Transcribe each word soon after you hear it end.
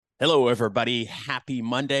Hello, everybody. Happy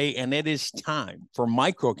Monday, and it is time for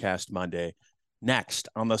Microcast Monday next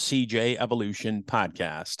on the CJ Evolution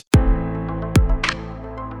Podcast.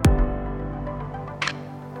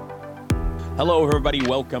 Hello, everybody.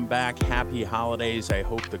 Welcome back. Happy holidays. I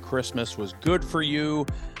hope the Christmas was good for you.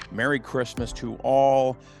 Merry Christmas to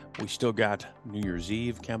all. We still got New Year's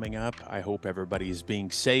Eve coming up. I hope everybody is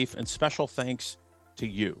being safe, and special thanks to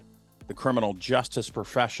you, the criminal justice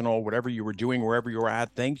professional, whatever you were doing, wherever you were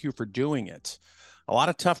at. Thank you for doing it. A lot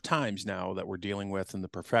of tough times now that we're dealing with in the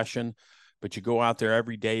profession, but you go out there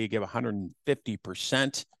every day, you give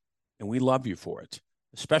 150%, and we love you for it.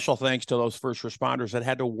 Special thanks to those first responders that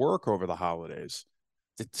had to work over the holidays.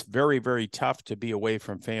 It's very, very tough to be away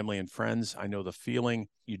from family and friends. I know the feeling.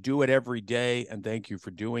 You do it every day, and thank you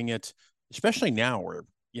for doing it, especially now where,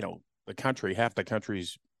 half the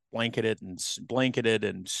country's blanketed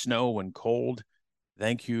and snow and cold.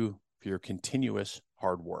 Thank you for your continuous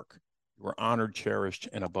hard work. You are honored, cherished,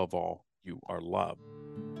 and above all, you are loved.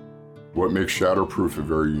 What makes Shatterproof a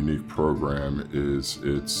very unique program is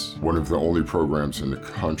it's one of the only programs in the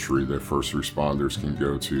country that first responders can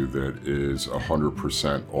go to that is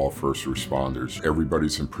 100% all first responders.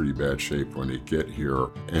 Everybody's in pretty bad shape when they get here.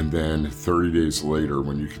 And then 30 days later,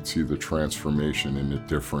 when you can see the transformation and the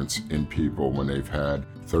difference in people when they've had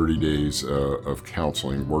 30 days of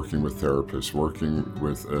counseling, working with therapists, working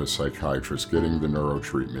with a psychiatrist, getting the neuro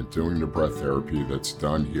treatment, doing the breath therapy that's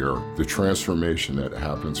done here. The transformation that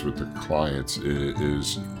happens with the clients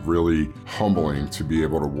is really humbling to be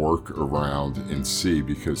able to work around and see,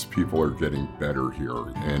 because people are getting better here.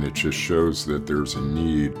 And it just shows that there's a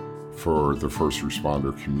need for the first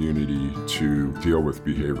responder community to deal with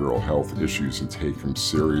behavioral health issues and take them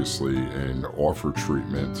seriously and offer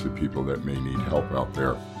treatment to people that may need help out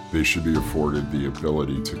there. They should be afforded the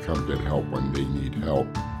ability to come get help when they need help.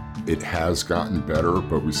 It has gotten better,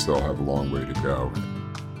 but we still have a long way to go.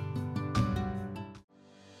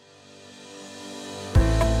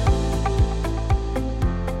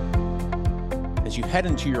 As you head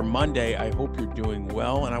into your Monday, I hope you're doing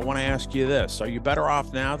well. And I want to ask you this: are you better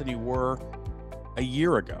off now than you were a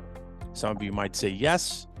year ago? Some of you might say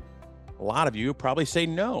yes. A lot of you probably say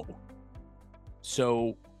no.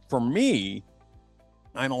 So for me,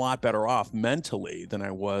 I'm a lot better off mentally than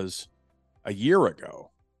I was a year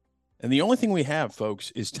ago. And the only thing we have,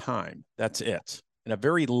 folks, is time. That's it. And a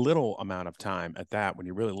very little amount of time at that when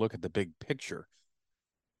you really look at the big picture.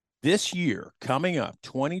 This year coming up,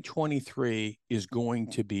 2023, is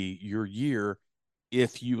going to be your year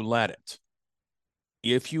if you let it.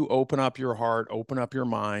 If you open up your heart, open up your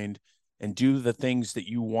mind, and do the things that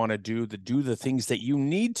you want to do the things that you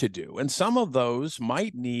need to do. And some of those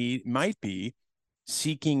might be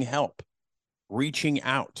seeking help, reaching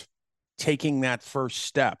out, taking that first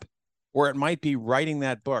step, or it might be writing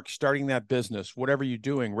that book, starting that business, whatever you're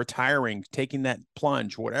doing, retiring, taking that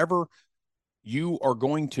plunge, whatever you are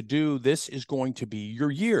going to do. This is going to be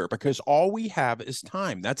your year, because all we have is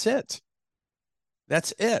time. That's it.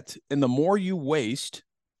 That's it. And the more you waste,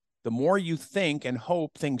 the more you think and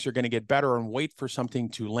hope things are going to get better and wait for something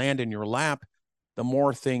to land in your lap, the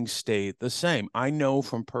more things stay the same. I know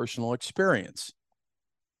from personal experience.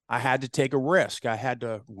 I had to take a risk. I had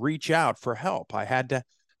to reach out for help. I had to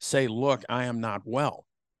say, look, I am not well.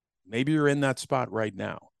 Maybe you're in that spot right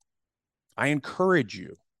now. I encourage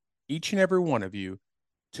you, each and every one of you,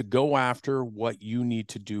 to go after what you need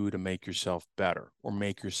to do to make yourself better or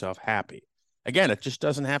make yourself happy. Again, it just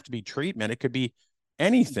doesn't have to be treatment. It could be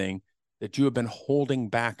anything that you have been holding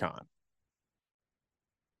back on.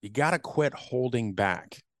 You got to quit holding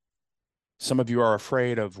back. Some of you are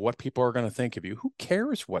afraid of what people are going to think of you. Who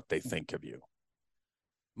cares what they think of you?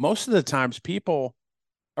 Most of the times people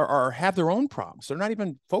have their own problems. They're not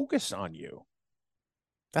even focused on you.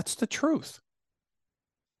 That's the truth.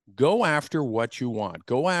 Go after what you want.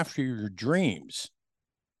 Go after your dreams.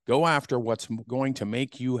 Go after what's going to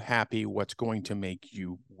make you happy, what's going to make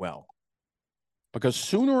you well. Because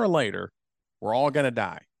sooner or later, we're all going to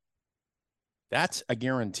die. That's a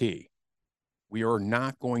guarantee. We are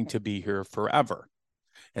not going to be here forever.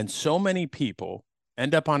 And so many people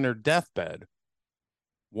end up on their deathbed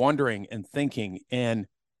wondering and thinking and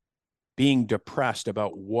being depressed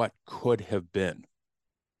about what could have been.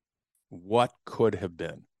 What could have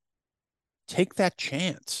been. Take that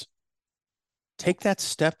chance. Take that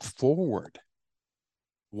step forward.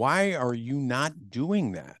 Why are you not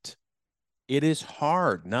doing that? It is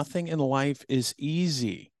hard. Nothing in life is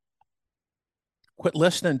easy. Quit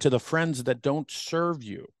listening to the friends that don't serve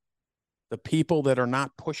you, the people that are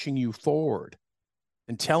not pushing you forward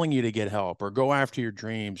and telling you to get help or go after your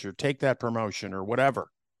dreams or take that promotion or whatever.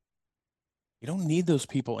 You don't need those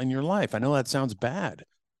people in your life. I know that sounds bad,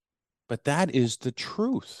 but that is the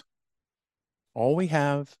truth. All we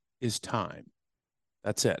have is time.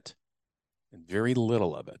 That's it. And very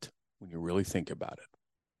little of it when you really think about it.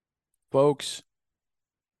 Folks,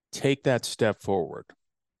 take that step forward.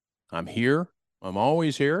 I'm here. I'm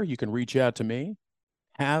always here. You can reach out to me.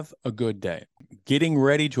 Have a good day. Getting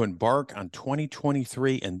ready to embark on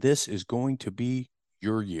 2023, and this is going to be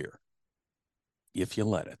your year, if you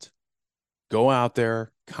let it. Go out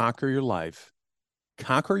there, conquer your life,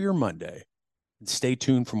 conquer your Monday, and stay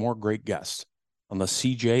tuned for more great guests on the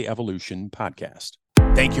CJ Evolution podcast.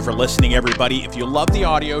 Thank you for listening, everybody. If you love the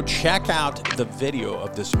audio, check out the video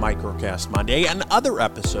of this Microcast Monday and other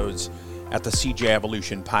episodes at the CJ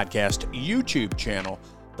Evolution podcast YouTube channel.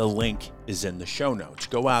 The link is in the show notes.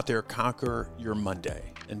 Go out there, conquer your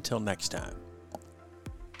Monday. Until next time.